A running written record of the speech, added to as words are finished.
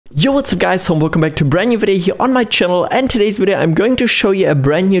Yo, what's up guys, and welcome back to a brand new video here on my channel. And today's video I'm going to show you a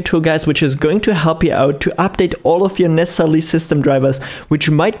brand new tool guys, which is going to help you out to update all of your necessary system drivers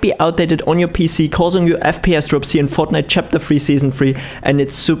which might be outdated on your PC, causing you FPS drops here in Fortnite Chapter 3 Season 3, and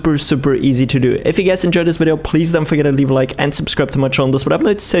it's super easy to do. If you guys enjoyed this video, please don't forget to leave a like and subscribe to my channel. That's what I'm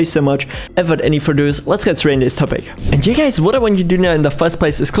going to say so much. And without any further ado, let's get straight into this topic. And yeah guys, what I want you to do now in the first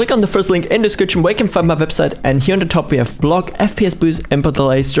place is click on the first link in the description where you can find my website, and here on the top we have blog, FPS boost, input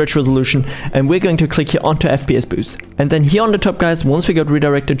delay, stretch resolution, and we're going to click here onto FPS boost. And then here on the top guys, once we got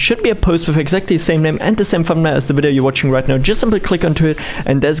redirected, should be a post with exactly the same name and the same thumbnail as the video you're watching right now. Just simply click onto it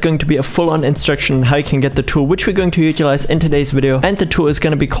and there's going to be a full-on instruction on how you can get the tool which we're going to utilize in today's video. And the tool is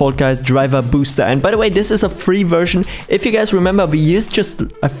going to be called guys Driver Booster. And by the way, this is a free version. If you guys remember, we used just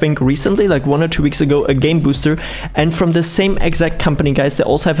I think recently, like 1 or 2 weeks ago, a game booster, and from the same exact company guys, they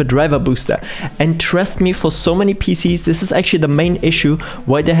also have a driver booster. And trust me, for so many PCs this is actually the main issue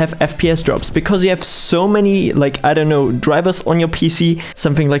why they have FPS drops, because you have so many, like, I don't know, drivers on your PC.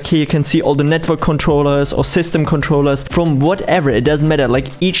 Something like here you can see all the network controllers or system controllers from whatever, it doesn't matter, like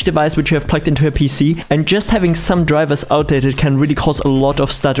each device which you have plugged into a PC, and just having some drivers outdated can really cause a lot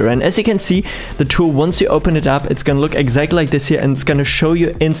of stutter. And as you can see, the tool, once you open it up, it's gonna look exactly like this here, and it's gonna show you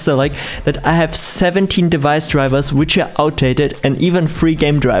insta like that I have 17 device drivers which are outdated and even 3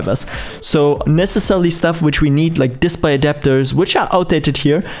 game drivers. So necessarily stuff which we need, like display adapters, which are outdated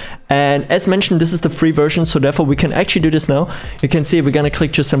here. And as mentioned, this is the free version, so therefore we can actually do this now. You can see we're gonna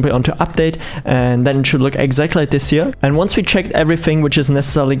click just simply onto update, and then it should look exactly like this here. And once we checked everything which is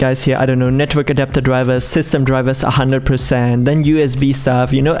necessarily guys here, I don't know, network adapter drivers, system drivers 100%, then USB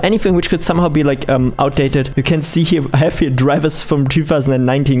stuff, you know, anything which could somehow be like outdated. You can see here I have here drivers from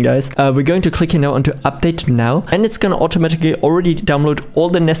 2019 guys. We're going to click here now onto update now, and it's gonna automatically already download all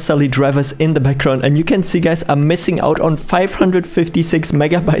the necessary drivers in the background. And you can see guys, I'm missing out on 556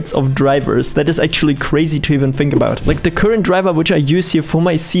 megabytes of drivers. That is actually crazy to even think about. Like the current driver which I use here for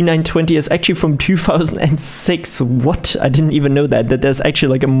my C920 is actually from 2006. What? I didn't even know that there's actually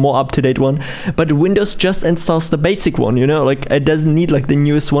like a more up-to-date one. But Windows just installs the basic one, you know, like it doesn't need like the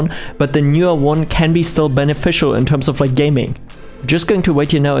newest one, but the newer one can be still beneficial in terms of like gaming. Just going to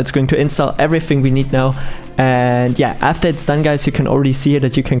wait here now, it's going to install everything we need now. And yeah, after it's done guys, you can already see here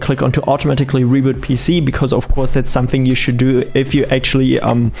that you can click on to automatically reboot PC, because of course that's something you should do if you actually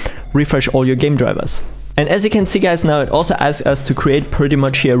refresh all your game drivers. And as you can see guys, now it also asks us to create pretty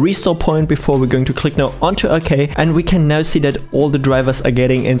much here a restore point before we're going to click now onto OK, and we can now see that all the drivers are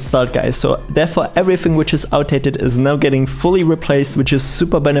getting installed guys. So therefore everything which is outdated is now getting fully replaced, which is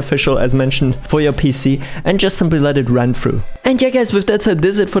super beneficial as mentioned for your PC, and just simply let it run through. And yeah guys, with that said,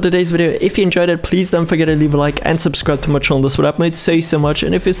 this is it for today's video. If you enjoyed it, please don't forget to leave a like and subscribe to my channel. This would help me say so much.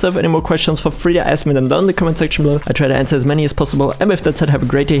 And if you still have any more questions, feel free to ask me them down in the comment section below. I try to answer as many as possible. And with that said, have a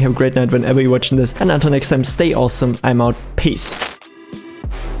great day, have a great night whenever you're watching this, and until next time, stay awesome. I'm out. Peace.